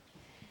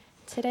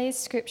Today's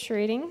scripture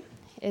reading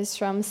is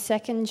from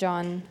 2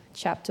 John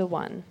chapter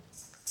 1.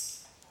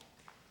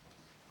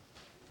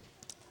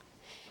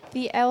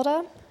 The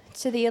elder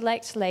to the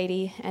elect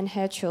lady and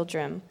her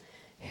children,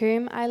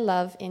 whom I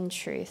love in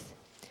truth,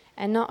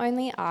 and not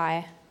only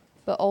I,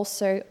 but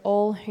also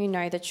all who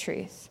know the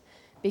truth,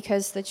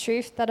 because the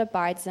truth that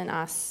abides in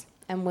us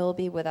and will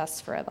be with us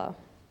forever.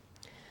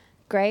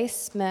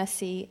 Grace,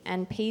 mercy,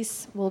 and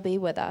peace will be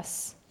with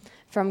us,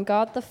 from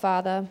God the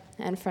Father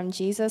and from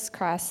Jesus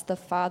Christ the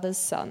Father's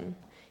Son,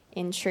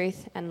 in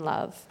truth and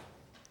love.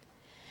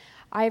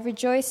 I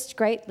rejoiced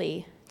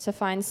greatly to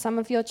find some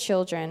of your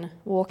children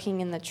walking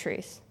in the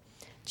truth,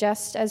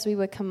 just as we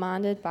were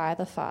commanded by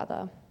the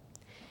Father.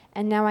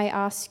 And now I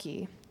ask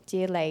you,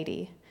 dear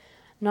lady,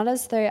 not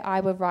as though I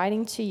were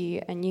writing to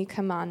you a new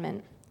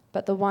commandment,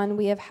 but the one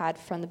we have had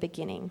from the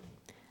beginning,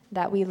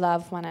 that we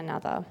love one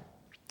another.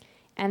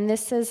 And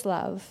this is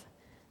love,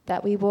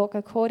 that we walk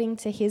according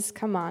to his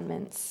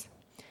commandments.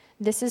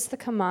 This is the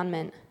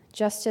commandment,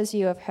 just as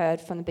you have heard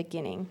from the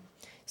beginning,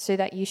 so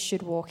that you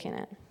should walk in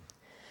it.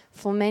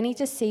 For many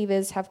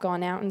deceivers have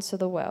gone out into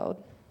the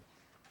world,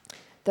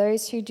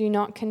 those who do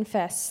not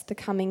confess the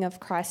coming of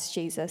Christ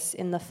Jesus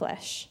in the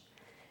flesh.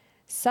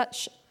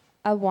 Such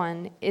a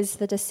one is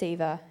the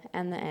deceiver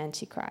and the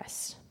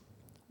Antichrist.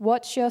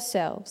 Watch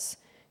yourselves,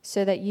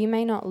 so that you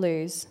may not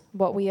lose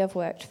what we have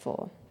worked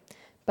for,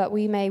 but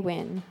we may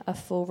win a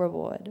full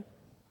reward.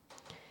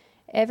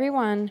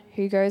 Everyone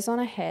who goes on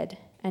ahead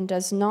and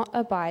does not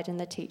abide in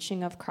the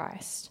teaching of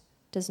Christ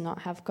does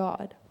not have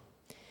God.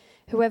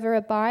 Whoever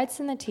abides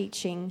in the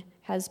teaching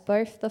has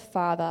both the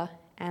Father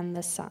and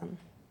the Son.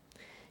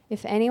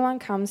 If anyone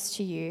comes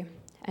to you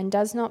and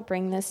does not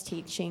bring this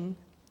teaching,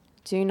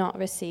 do not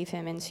receive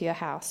him into your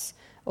house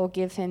or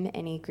give him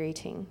any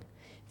greeting,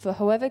 for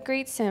whoever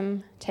greets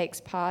him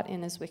takes part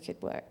in his wicked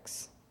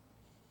works.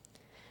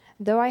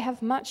 Though I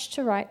have much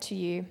to write to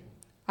you,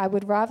 I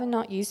would rather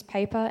not use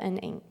paper and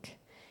ink.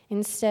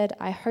 Instead,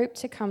 I hope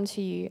to come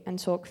to you and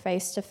talk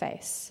face to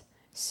face,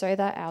 so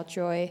that our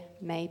joy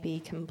may be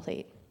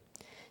complete.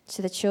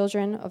 To the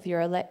children of your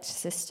elect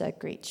sister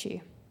greet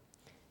you.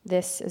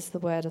 This is the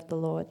word of the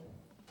Lord.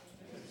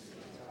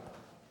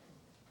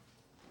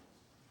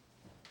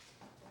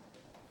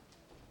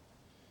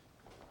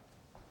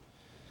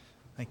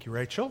 Thank you,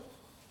 Rachel.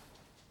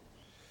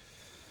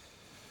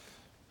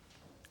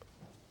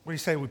 What do you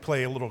say we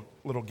play a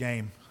little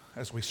game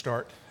as we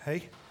start?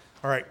 Hey?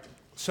 All right.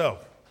 So,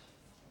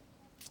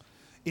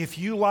 if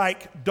you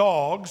like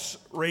dogs,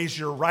 raise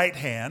your right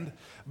hand.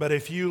 But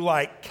if you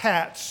like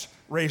cats,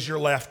 raise your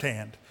left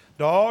hand.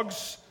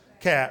 Dogs,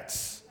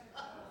 cats.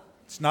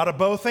 It's not a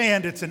both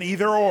and, it's an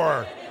either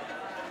or.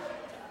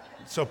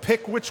 So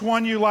pick which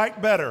one you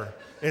like better.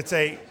 It's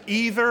a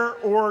either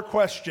or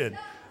question.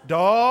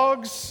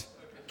 Dogs,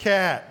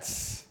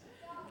 cats.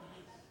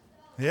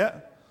 Yeah.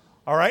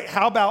 All right.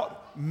 How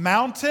about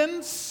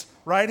mountains,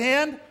 right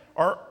hand,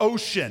 or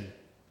ocean,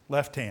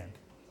 left hand?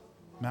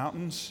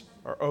 Mountains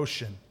or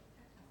ocean.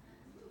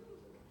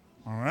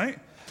 All right.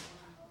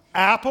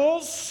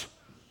 Apples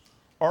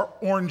or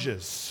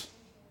oranges?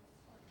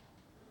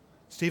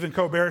 Stephen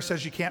Colbert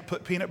says you can't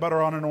put peanut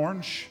butter on an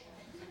orange.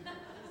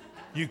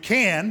 You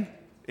can.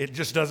 It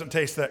just doesn't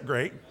taste that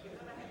great.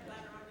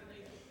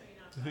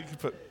 You can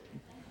put.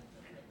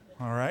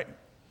 All right.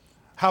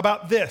 How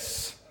about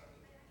this?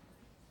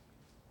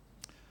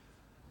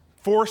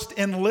 Forced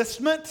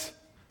enlistment,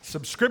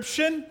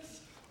 subscription,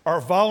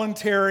 or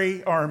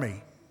voluntary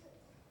army?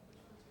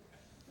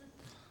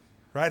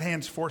 Right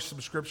hand's forced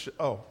subscription.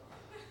 Oh,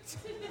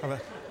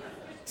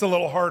 it's a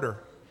little harder,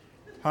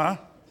 huh?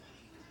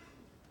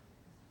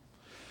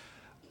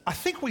 I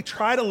think we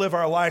try to live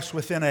our lives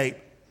within a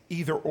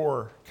either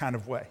or kind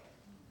of way.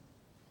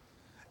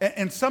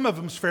 And some of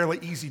them's fairly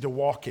easy to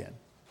walk in.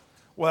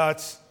 Well,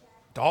 it's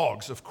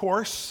dogs, of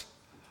course,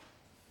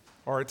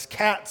 or it's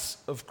cats,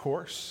 of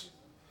course.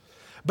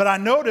 But I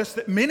noticed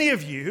that many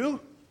of you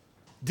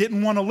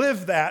didn't want to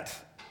live that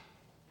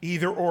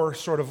either or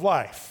sort of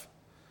life.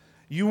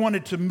 You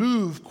wanted to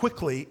move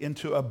quickly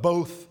into a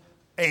both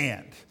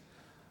and.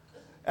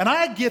 And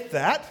I get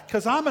that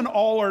because I'm an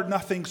all or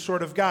nothing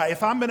sort of guy.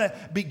 If I'm going to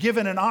be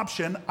given an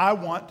option, I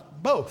want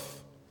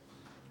both,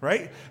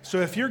 right? So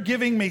if you're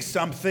giving me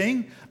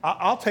something,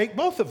 I'll take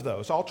both of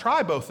those. I'll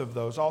try both of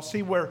those. I'll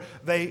see where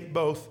they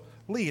both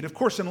lead. Of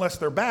course, unless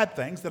they're bad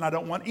things, then I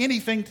don't want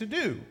anything to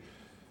do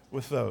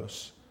with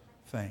those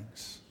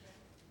things.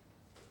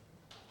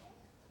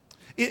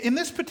 In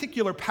this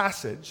particular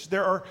passage,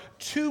 there are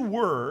two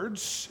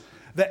words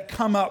that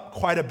come up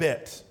quite a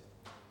bit.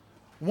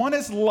 One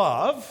is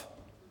love,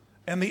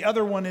 and the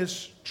other one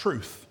is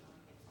truth.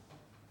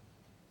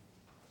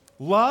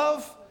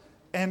 Love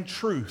and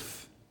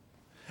truth.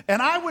 And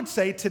I would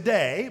say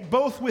today,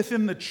 both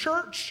within the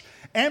church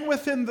and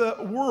within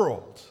the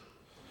world,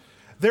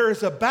 there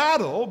is a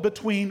battle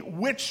between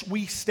which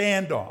we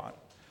stand on.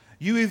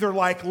 You either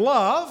like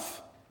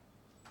love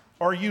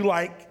or you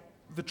like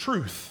the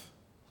truth.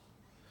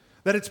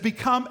 That it's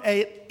become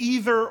an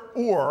either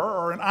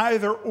or an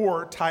either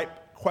or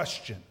type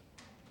question.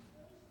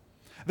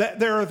 That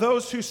there are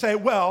those who say,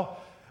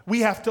 well,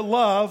 we have to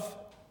love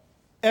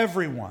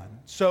everyone.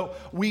 So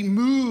we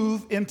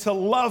move into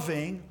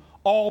loving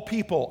all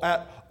people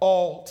at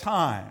all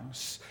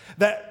times.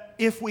 That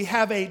if we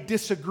have a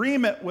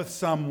disagreement with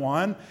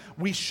someone,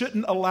 we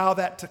shouldn't allow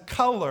that to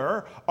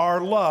color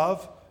our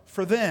love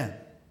for them.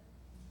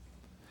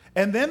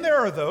 And then there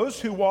are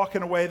those who walk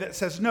in a way that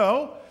says,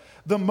 no,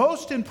 the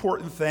most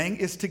important thing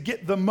is to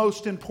get the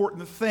most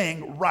important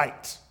thing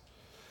right.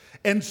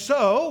 And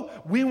so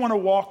we want to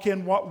walk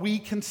in what we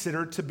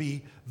consider to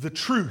be the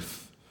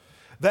truth.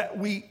 That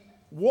we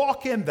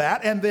walk in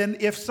that, and then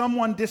if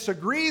someone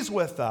disagrees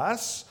with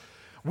us,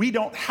 we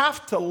don't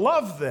have to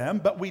love them,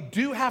 but we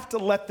do have to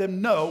let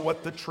them know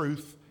what the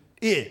truth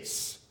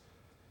is,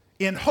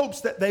 in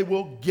hopes that they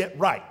will get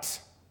right.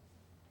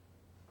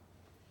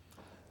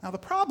 Now, the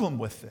problem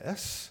with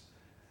this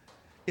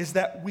is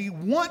that we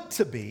want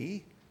to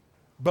be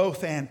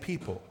both and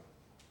people,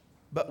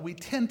 but we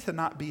tend to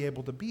not be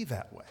able to be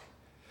that way.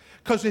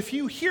 Because if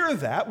you hear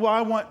that, well,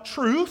 I want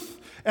truth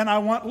and I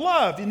want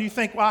love, and you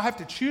think, well, I have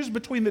to choose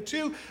between the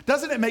two,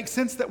 doesn't it make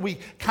sense that we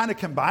kind of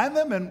combine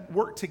them and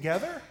work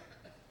together?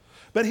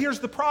 But here's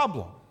the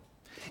problem.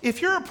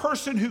 If you're a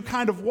person who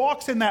kind of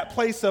walks in that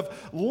place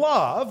of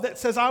love, that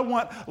says, I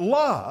want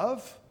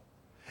love,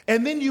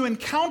 and then you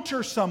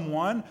encounter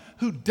someone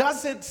who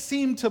doesn't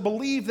seem to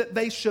believe that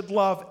they should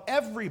love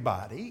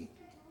everybody,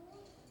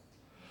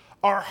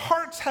 our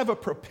hearts have a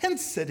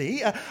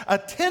propensity, a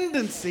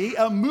tendency,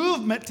 a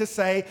movement to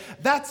say,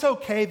 that's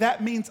okay,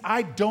 that means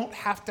I don't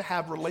have to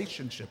have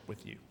relationship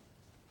with you.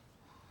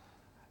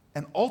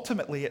 And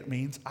ultimately it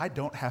means I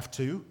don't have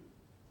to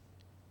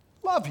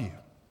love you.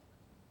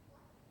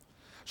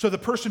 So the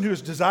person who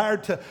has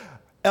desired to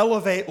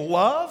elevate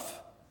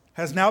love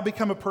has now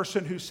become a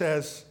person who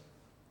says,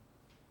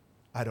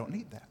 I don't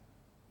need that.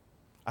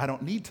 I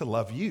don't need to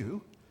love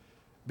you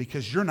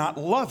because you're not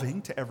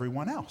loving to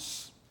everyone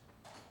else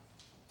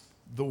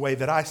the way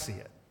that I see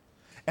it.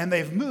 And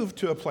they've moved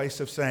to a place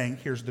of saying,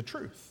 here's the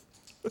truth.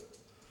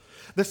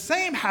 The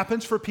same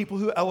happens for people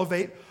who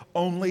elevate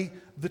only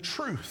the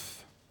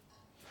truth.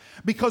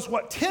 Because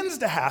what tends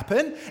to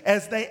happen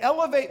as they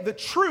elevate the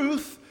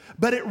truth,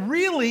 but it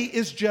really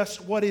is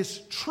just what is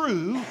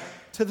true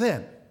to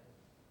them.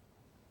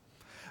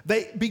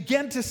 They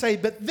begin to say,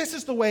 but this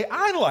is the way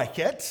I like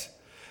it.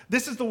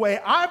 This is the way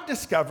I've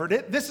discovered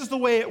it. This is the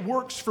way it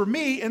works for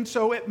me, and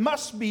so it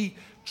must be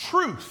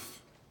truth.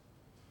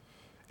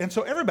 And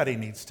so everybody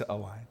needs to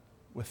align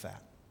with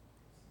that.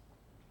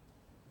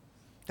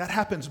 That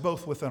happens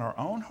both within our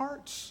own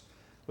hearts,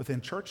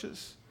 within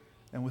churches,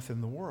 and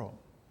within the world.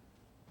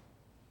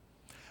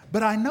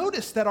 But I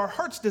notice that our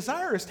heart's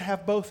desire is to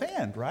have both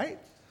and, right?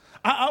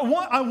 I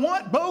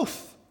want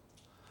both.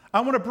 I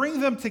want to bring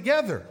them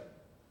together.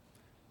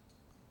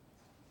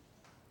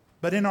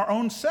 But in our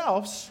own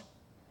selves,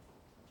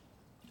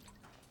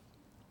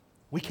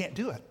 we can't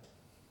do it.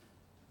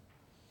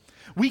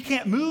 We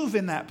can't move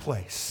in that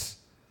place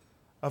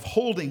of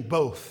holding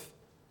both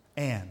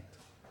and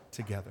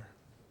together.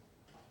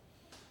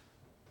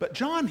 But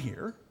John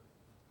here,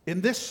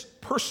 in this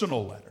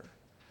personal letter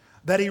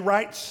that he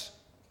writes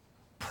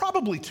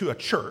probably to a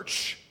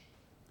church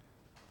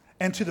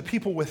and to the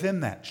people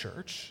within that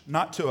church,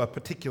 not to a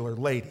particular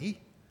lady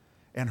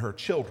and her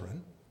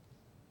children,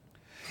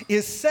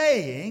 is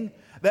saying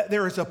that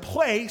there is a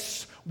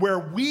place where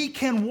we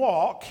can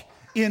walk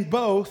in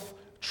both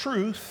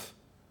truth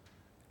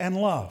and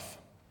love.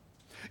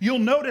 You'll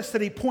notice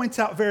that he points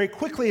out very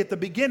quickly at the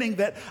beginning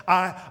that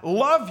I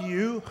love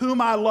you,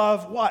 whom I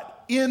love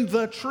what? In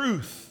the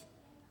truth.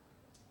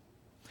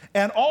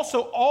 And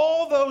also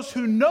all those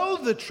who know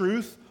the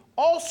truth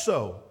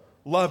also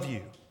love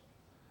you,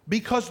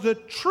 because the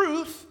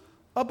truth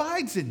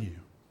abides in you.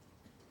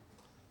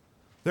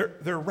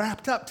 They're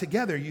wrapped up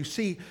together. You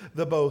see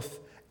the both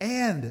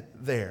and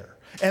there.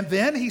 And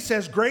then he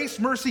says, grace,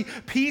 mercy,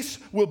 peace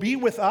will be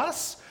with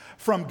us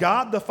from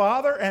God the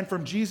Father and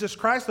from Jesus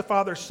Christ, the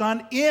Father's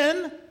Son,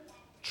 in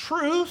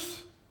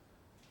truth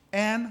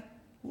and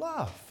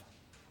love.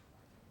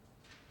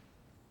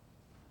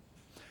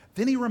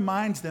 Then he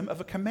reminds them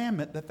of a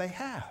commandment that they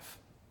have.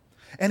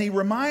 And he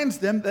reminds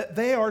them that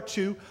they are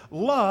to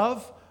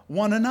love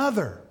one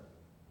another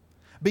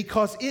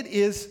because it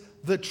is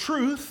the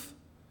truth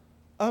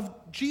of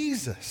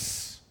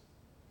Jesus.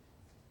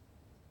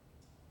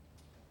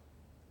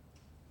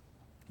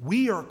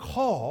 We are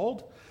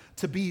called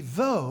to be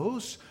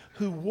those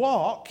who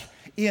walk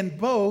in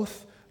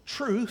both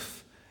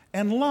truth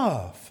and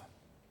love.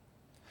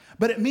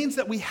 But it means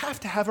that we have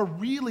to have a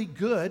really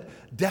good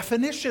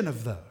definition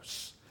of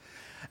those.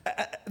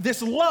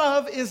 This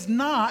love is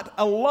not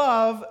a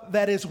love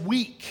that is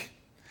weak.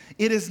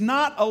 It is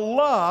not a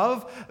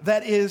love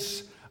that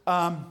is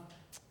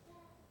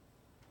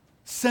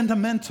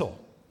sentimental.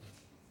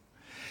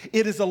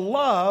 It is a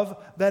love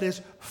that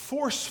is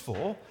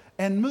forceful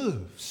and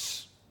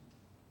moves.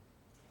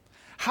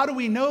 How do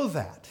we know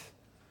that?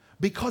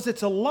 Because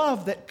it's a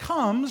love that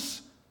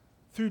comes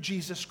through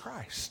Jesus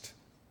Christ.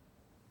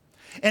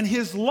 And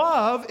his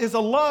love is a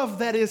love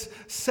that is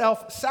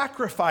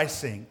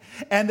self-sacrificing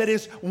and that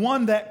is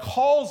one that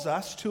calls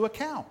us to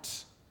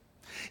account.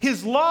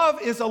 His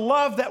love is a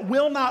love that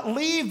will not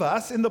leave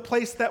us in the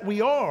place that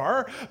we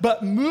are,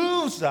 but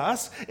moves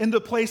us in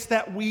the place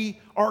that we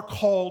are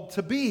called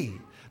to be,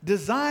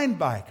 designed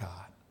by God.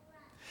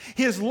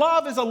 His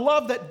love is a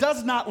love that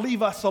does not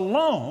leave us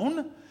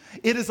alone.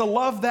 It is a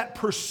love that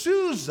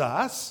pursues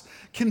us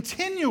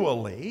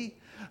continually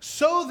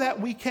so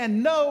that we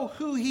can know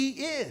who he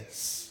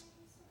is.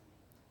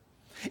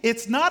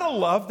 It's not a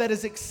love that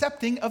is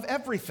accepting of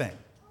everything,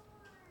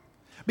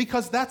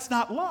 because that's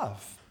not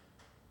love.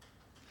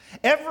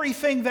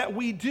 Everything that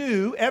we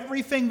do,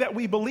 everything that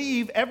we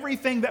believe,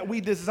 everything that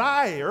we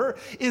desire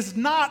is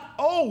not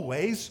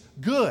always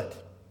good.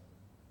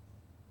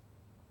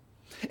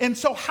 And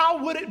so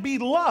how would it be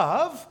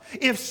love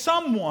if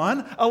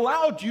someone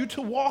allowed you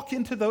to walk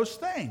into those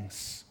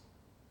things?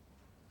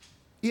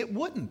 It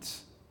wouldn't.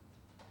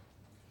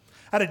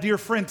 I had a dear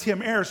friend,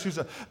 Tim Ayers, who's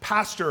a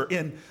pastor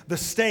in the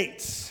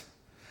States.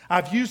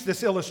 I've used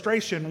this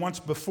illustration once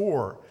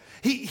before.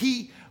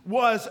 He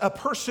was a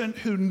person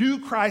who knew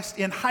Christ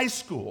in high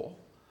school,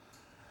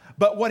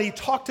 but what he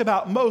talked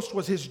about most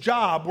was his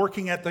job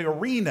working at the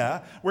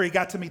arena where he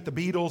got to meet the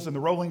Beatles and the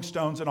Rolling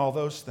Stones and all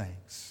those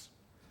things.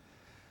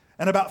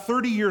 And about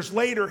 30 years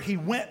later, he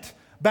went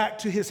back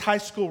to his high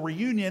school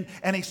reunion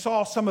and he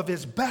saw some of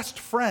his best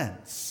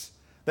friends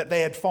that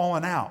they had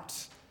fallen out.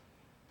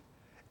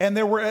 And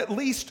there were at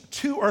least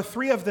 2 or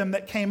 3 of them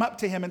that came up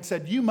to him and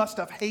said, "You must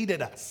have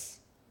hated us."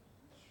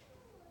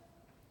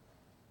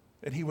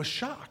 And he was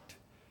shocked.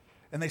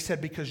 And they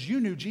said, "Because you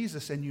knew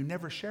Jesus and you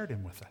never shared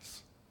him with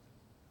us.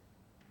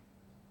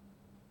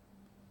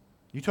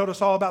 You told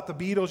us all about the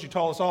Beatles, you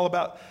told us all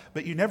about,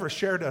 but you never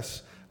shared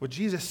us with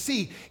Jesus."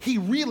 See, he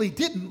really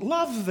didn't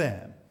love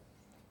them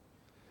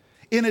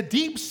in a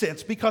deep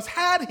sense, because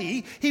had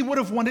he would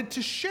have wanted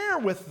to share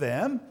with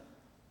them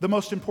the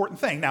most important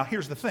thing. Now,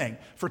 here's the thing.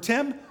 For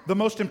Tim, the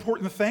most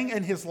important thing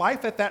in his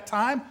life at that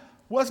time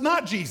was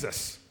not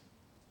Jesus.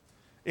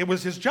 It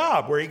was his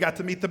job where he got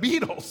to meet the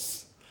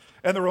Beatles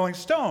and the Rolling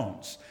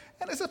Stones.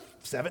 And as a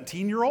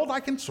 17-year-old, I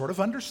can sort of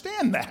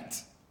understand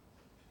that.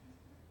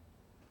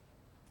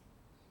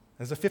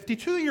 As a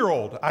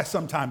 52-year-old, I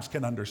sometimes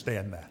can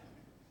understand that.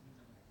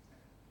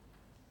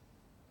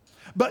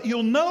 But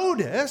you'll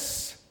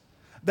notice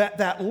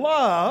that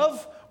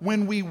love,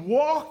 when we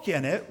walk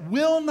in it,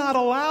 will not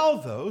allow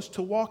those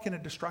to walk in a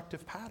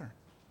destructive pattern.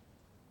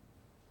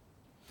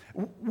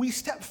 We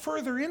step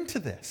further into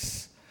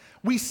this.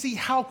 We see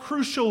how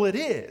crucial it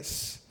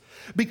is,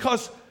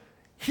 because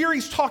here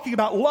he's talking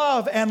about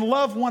love and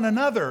love one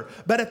another.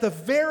 But at the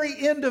very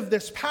end of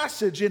this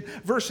passage, in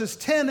verses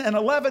 10 and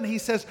 11, he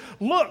says,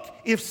 look,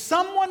 if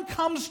someone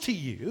comes to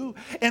you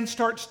and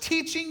starts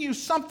teaching you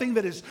something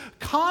that is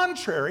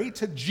contrary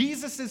to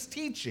Jesus'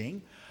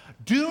 teaching,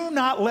 do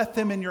not let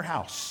them in your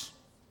house.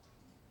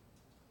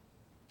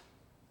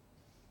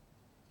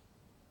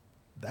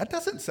 That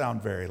doesn't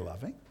sound very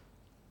loving.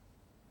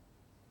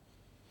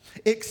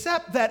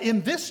 Except that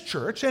in this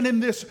church and in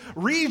this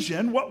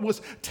region, what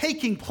was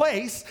taking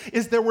place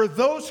is there were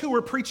those who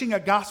were preaching a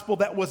gospel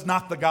that was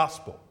not the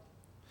gospel.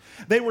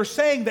 They were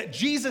saying that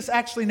Jesus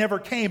actually never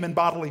came in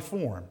bodily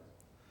form.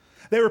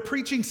 They were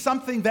preaching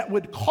something that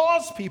would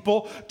cause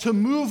people to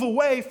move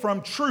away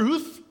from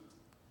truth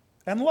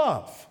and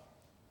love.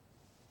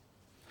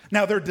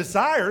 Now, their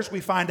desires, we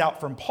find out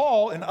from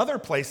Paul and other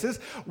places,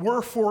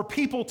 were for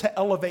people to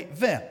elevate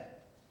them.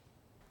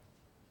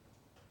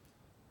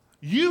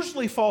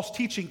 Usually false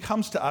teaching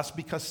comes to us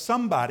because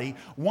somebody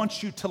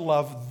wants you to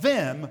love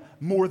them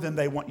more than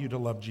they want you to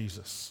love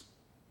Jesus.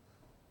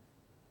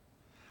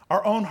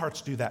 Our own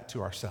hearts do that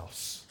to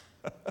ourselves.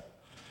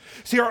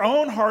 See, our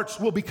own hearts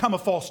will become a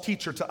false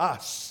teacher to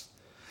us.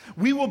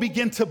 We will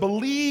begin to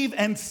believe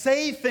and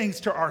say things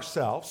to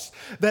ourselves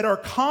that are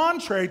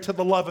contrary to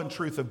the love and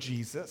truth of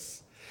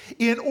Jesus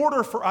in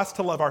order for us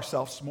to love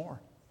ourselves more.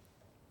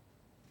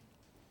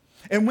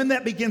 And when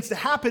that begins to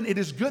happen, it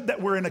is good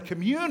that we're in a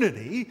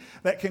community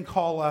that can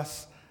call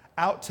us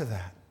out to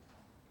that.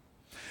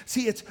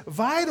 See, it's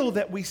vital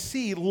that we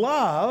see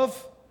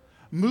love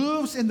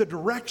moves in the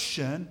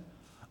direction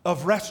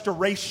of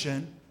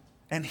restoration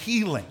and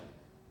healing.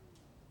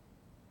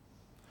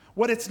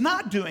 What it's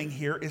not doing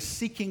here is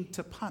seeking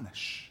to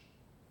punish,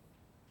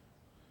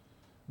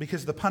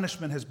 because the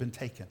punishment has been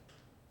taken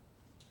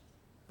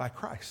by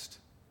Christ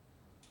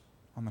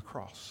on the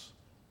cross.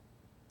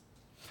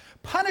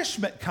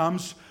 Punishment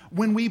comes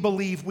when we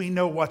believe we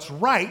know what's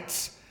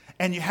right,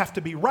 and you have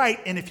to be right,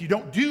 and if you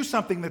don't do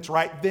something that's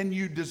right, then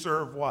you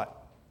deserve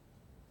what?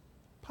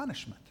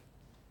 Punishment.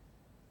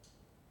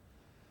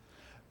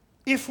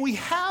 If we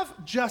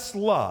have just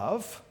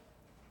love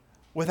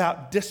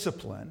without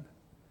discipline,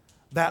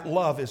 that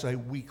love is a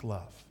weak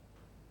love.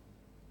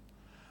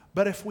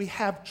 But if we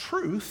have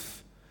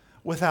truth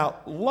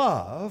without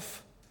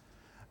love,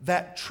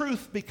 that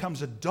truth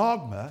becomes a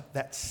dogma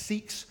that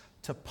seeks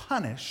to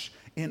punish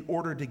in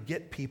order to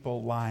get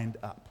people lined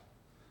up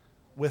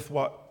with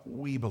what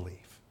we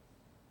believe.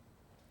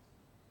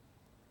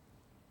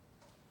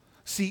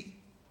 See,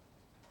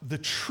 the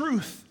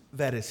truth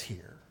that is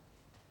here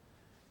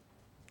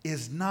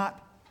is not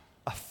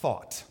a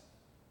thought.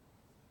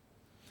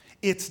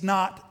 It's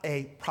not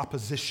a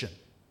proposition.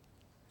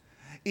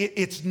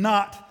 It's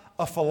not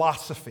a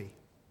philosophy.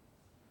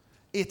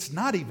 It's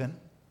not even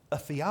a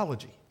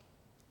theology.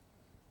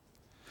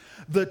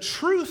 The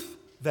truth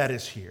that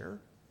is here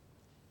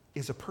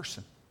is a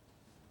person.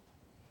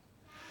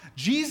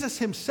 Jesus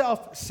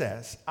himself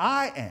says,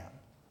 I am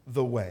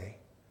the way,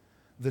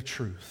 the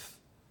truth,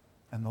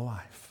 and the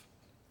life.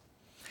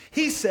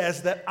 He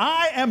says that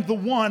I am the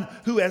one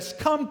who has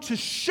come to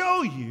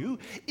show you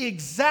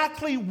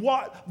exactly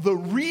what the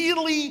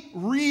really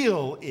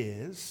real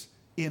is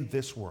in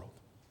this world.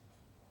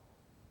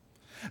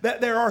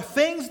 That there are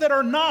things that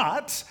are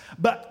not,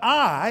 but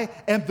I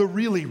am the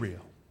really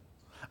real.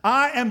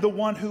 I am the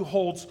one who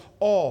holds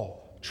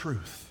all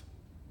truth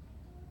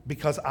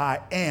because I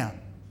am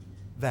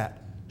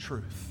that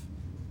truth.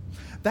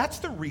 That's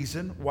the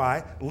reason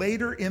why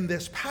later in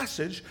this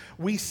passage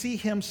we see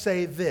him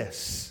say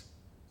this: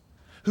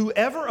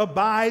 whoever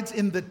abides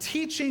in the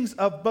teachings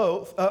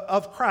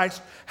of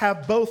Christ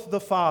have both the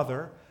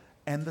Father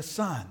and the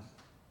Son.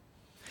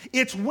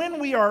 It's when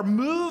we are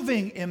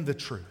moving in the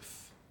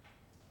truth.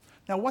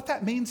 Now, what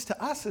that means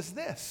to us is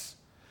this: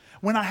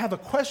 when I have a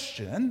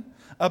question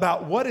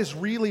about what is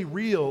really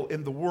real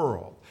in the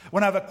world,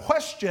 when I have a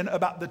question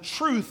about the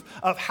truth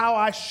of how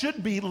I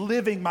should be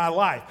living my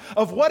life,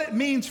 of what it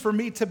means for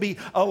me to be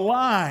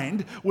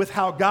aligned with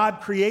how God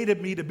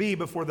created me to be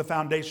before the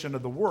foundation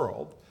of the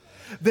world,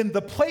 then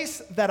the place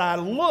that I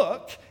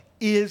look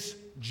is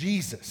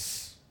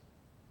Jesus.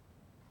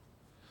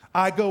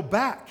 I go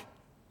back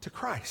to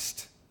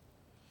Christ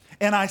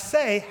and I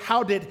say,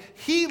 how did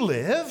he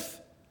live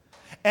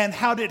and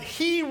how did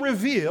he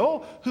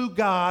reveal who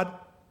God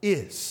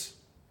is?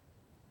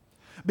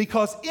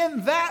 Because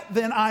in that,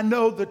 then, I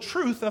know the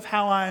truth of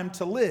how I am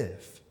to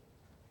live.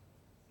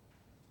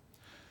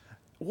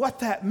 What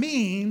that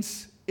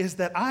means is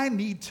that I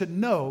need to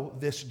know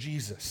this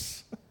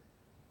Jesus.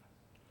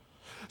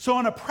 So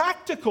on a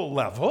practical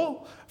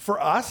level,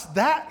 for us,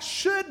 that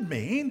should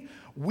mean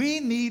we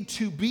need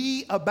to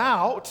be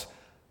about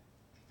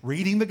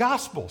reading the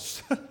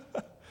Gospels.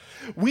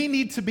 We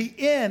need to be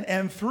in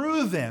and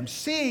through them,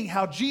 seeing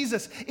how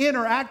Jesus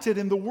interacted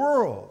in the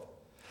world.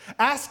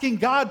 Asking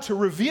God to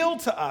reveal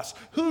to us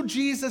who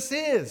Jesus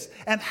is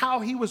and how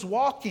he was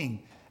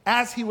walking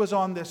as he was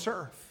on this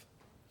earth.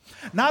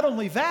 Not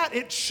only that,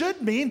 it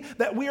should mean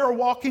that we are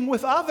walking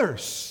with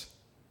others,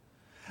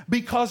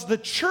 because the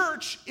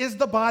church is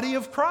the body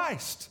of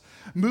Christ,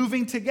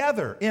 moving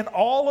together in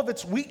all of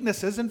its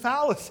weaknesses and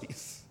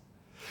fallacies.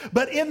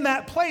 But in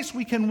that place,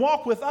 we can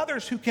walk with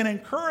others who can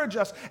encourage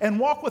us and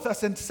walk with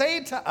us and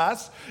say to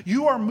us,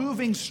 you are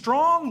moving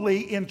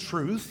strongly in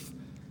truth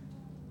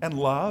and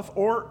love,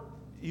 or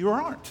you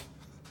aren't.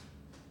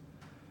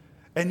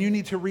 And you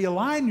need to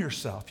realign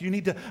yourself. You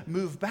need to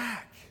move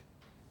back.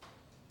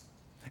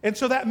 And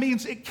so that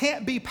means it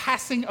can't be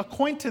passing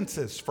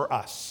acquaintances for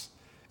us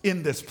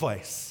in this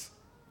place.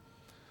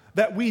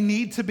 That we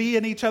need to be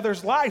in each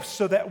other's lives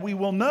so that we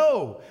will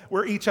know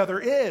where each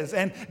other is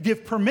and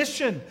give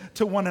permission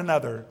to one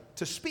another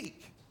to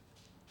speak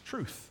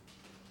truth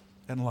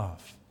and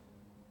love.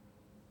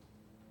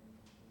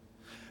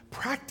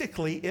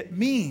 Practically, it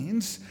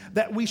means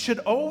that we should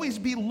always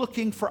be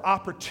looking for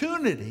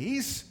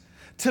opportunities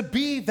to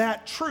be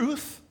that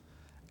truth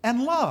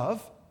and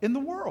love in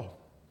the world.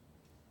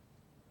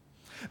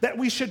 That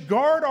we should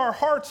guard our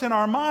hearts and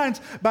our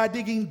minds by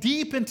digging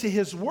deep into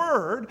his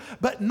word,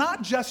 but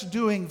not just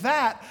doing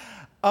that,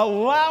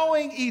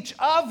 allowing each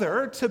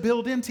other to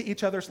build into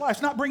each other's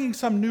lives. Not bringing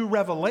some new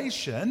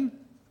revelation,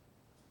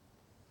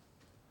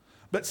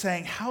 but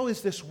saying, how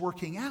is this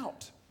working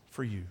out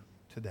for you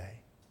today?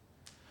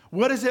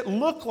 What does it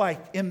look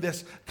like in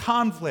this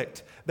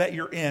conflict that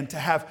you're in to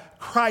have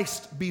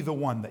Christ be the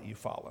one that you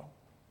follow?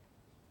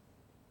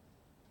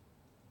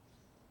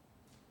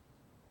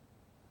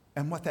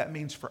 And what that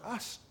means for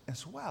us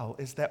as well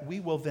is that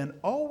we will then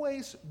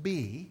always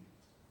be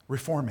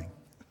reforming.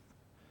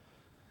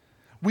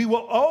 We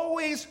will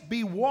always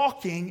be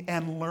walking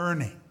and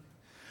learning.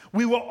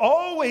 We will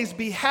always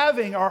be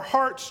having our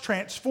hearts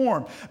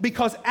transformed,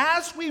 because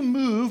as we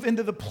move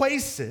into the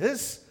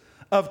places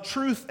of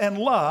truth and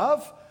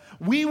love,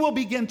 we will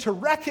begin to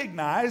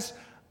recognize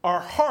our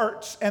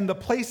hearts and the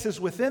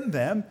places within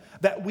them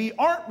that we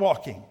aren't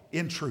walking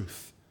in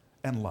truth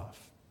and love.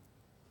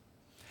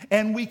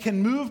 And we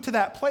can move to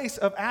that place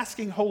of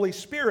asking Holy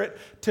Spirit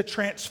to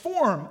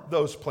transform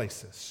those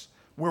places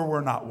where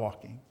we're not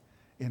walking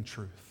in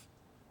truth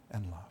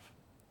and love.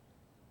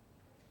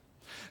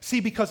 See,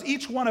 because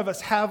each one of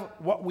us have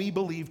what we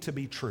believe to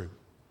be true.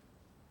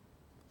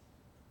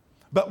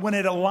 But when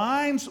it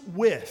aligns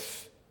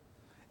with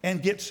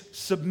and gets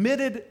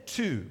submitted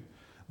to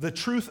the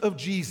truth of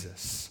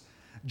Jesus,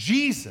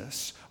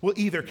 Jesus will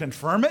either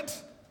confirm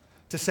it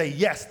to say,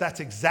 yes, that's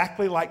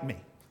exactly like me.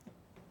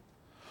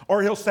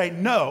 Or he'll say,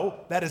 no,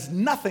 that is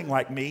nothing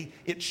like me.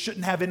 It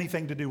shouldn't have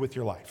anything to do with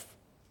your life.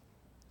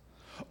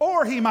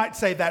 Or he might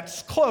say,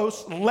 that's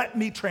close, let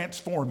me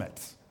transform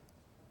it.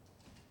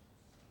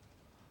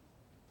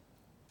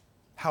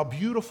 How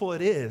beautiful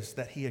it is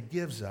that he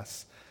gives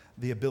us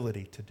the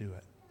ability to do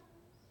it.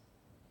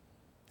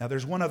 Now,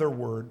 there's one other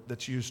word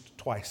that's used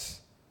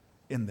twice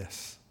in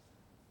this.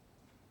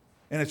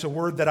 And it's a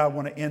word that I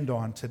want to end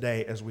on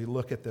today as we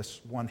look at this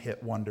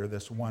one-hit wonder,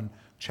 this one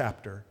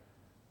chapter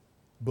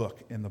book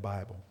in the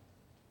Bible.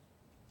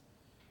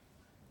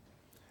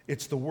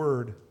 It's the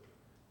word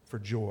for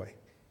joy.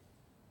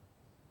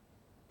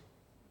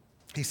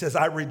 He says,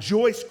 I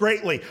rejoice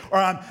greatly, or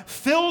I'm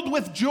filled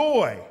with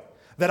joy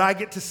that I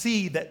get to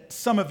see that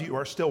some of you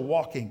are still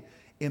walking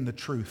in the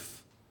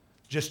truth,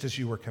 just as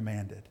you were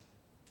commanded.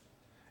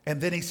 And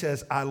then he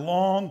says, I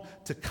long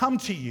to come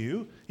to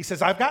you. He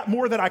says, I've got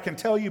more that I can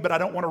tell you, but I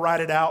don't want to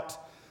write it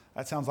out.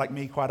 That sounds like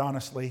me, quite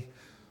honestly.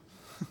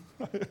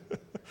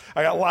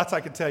 I got lots I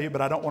can tell you,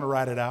 but I don't want to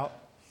write it out.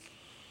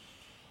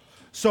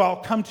 So I'll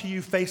come to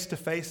you face to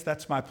face.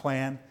 That's my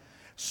plan.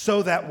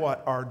 So that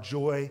what? Our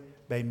joy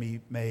may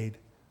be made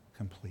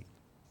complete.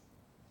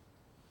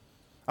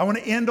 I want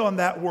to end on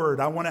that word.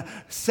 I want to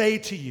say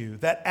to you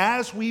that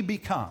as we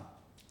become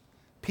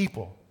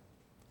people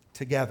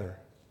together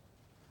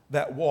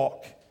that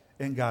walk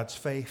in God's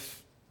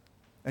faith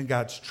and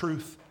God's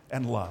truth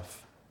and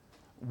love,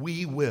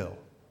 we will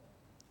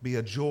be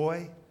a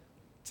joy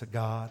to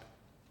God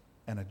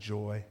and a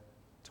joy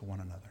to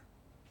one another.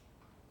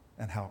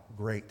 And how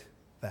great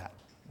that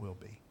will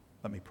be.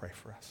 Let me pray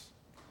for us.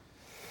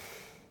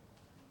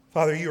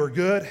 Father, you are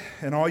good,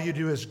 and all you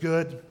do is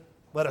good.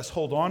 Let us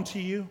hold on to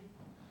you,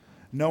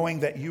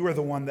 knowing that you are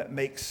the one that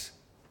makes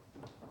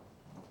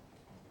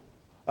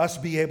us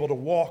be able to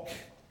walk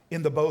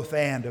in the both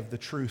and of the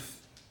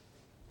truth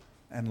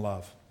and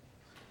love.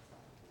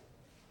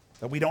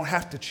 That we don't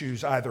have to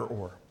choose either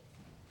or.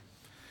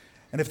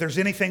 And if there's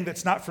anything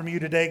that's not from you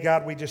today,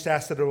 God, we just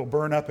ask that it will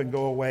burn up and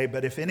go away.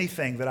 But if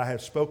anything that I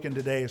have spoken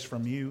today is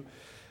from you,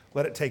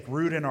 let it take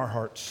root in our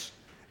hearts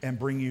and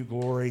bring you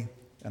glory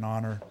and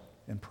honor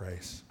and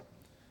praise.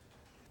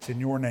 It's in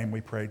your name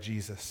we pray,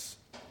 Jesus.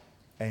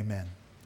 Amen.